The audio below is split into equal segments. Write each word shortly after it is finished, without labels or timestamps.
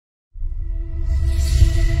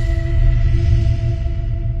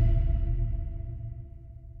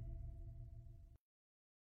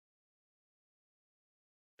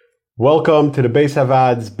Welcome to the Beis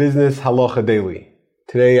Havad's Business Halacha Daily.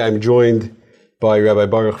 Today I'm joined by Rabbi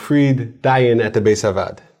Baruch Fried, Dayan at the Beis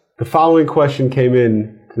Havad. The following question came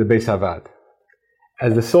in to the Beis Havad.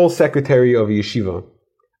 As the sole secretary of a yeshiva,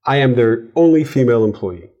 I am their only female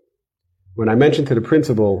employee. When I mentioned to the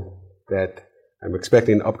principal that I'm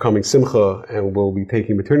expecting an upcoming simcha and will be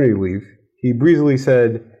taking maternity leave, he breezily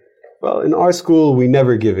said, well, in our school we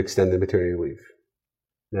never give extended maternity leave.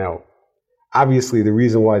 Now, obviously, the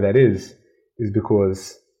reason why that is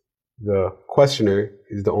because the questioner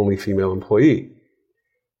is the only female employee.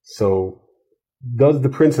 So, does the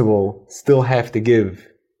principal still have to give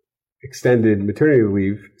extended maternity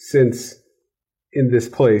leave since in this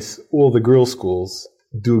place all the girls' schools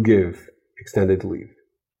do give extended leave?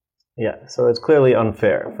 Yeah, so it's clearly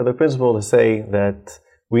unfair. For the principal to say that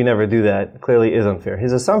we never do that clearly is unfair.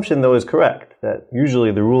 His assumption, though, is correct, that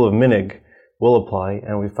usually the rule of minig will apply,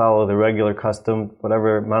 and we follow the regular custom.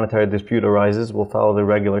 Whatever monetary dispute arises, we'll follow the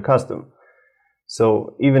regular custom.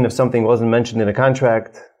 So even if something wasn't mentioned in a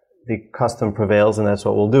contract, the custom prevails, and that's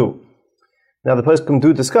what we'll do. Now the poskim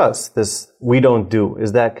do discuss this we don't do.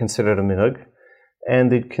 Is that considered a minhag?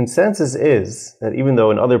 And the consensus is that even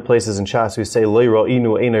though in other places in Shas we say lo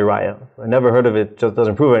ro'inu einay raya, I never heard of it, just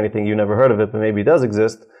doesn't prove anything, you never heard of it, but maybe it does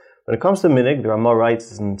exist. When it comes to minig, the Ramah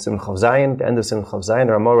writes in Simon Chav Zayin, the end of Simon Chav Zayin,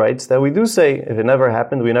 the Ramah writes that we do say, if it never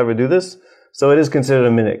happened, we never do this, so it is considered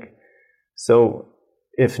a minig. So,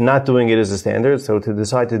 if not doing it is a standard, so to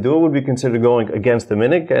decide to do it would be considered going against the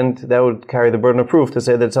minig, and that would carry the burden of proof to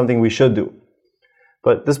say that it's something we should do.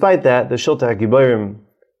 But despite that, the Shiltei HaGiborim,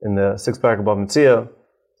 in the 6th paragraph of Metzia,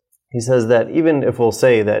 he says that even if we'll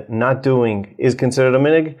say that not doing is considered a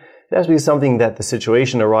minig, it has to be something that the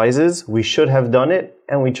situation arises, we should have done it,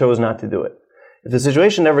 and we chose not to do it. If the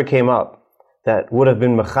situation never came up that would have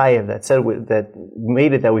been mechayev, that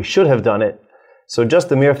made it that we should have done it, so just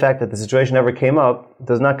the mere fact that the situation never came up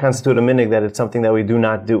does not constitute a minig that it's something that we do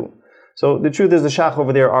not do. So the truth is the Shach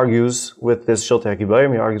over there argues with this Shiltei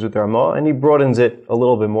HaGiborim, he argues with the Ramah, and he broadens it a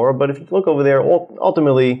little bit more, but if you look over there,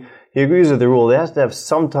 ultimately he agrees with the rule. It has to have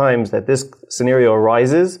sometimes that this scenario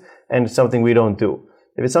arises, and it's something we don't do.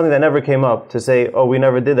 If it's something that never came up, to say, oh, we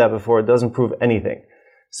never did that before, it doesn't prove anything.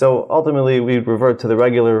 So ultimately, we revert to the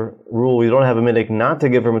regular rule. We don't have a minig not to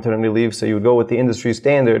give her maternity leave, so you would go with the industry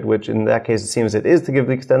standard, which in that case it seems it is to give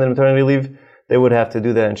the extended maternity leave. They would have to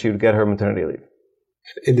do that, and she would get her maternity leave.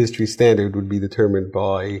 Industry standard would be determined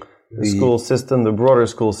by the school system, the broader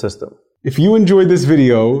school system. If you enjoyed this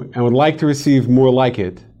video and would like to receive more like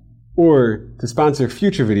it, or to sponsor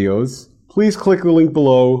future videos, please click the link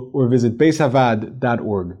below or visit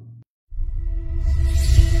beishavad.org.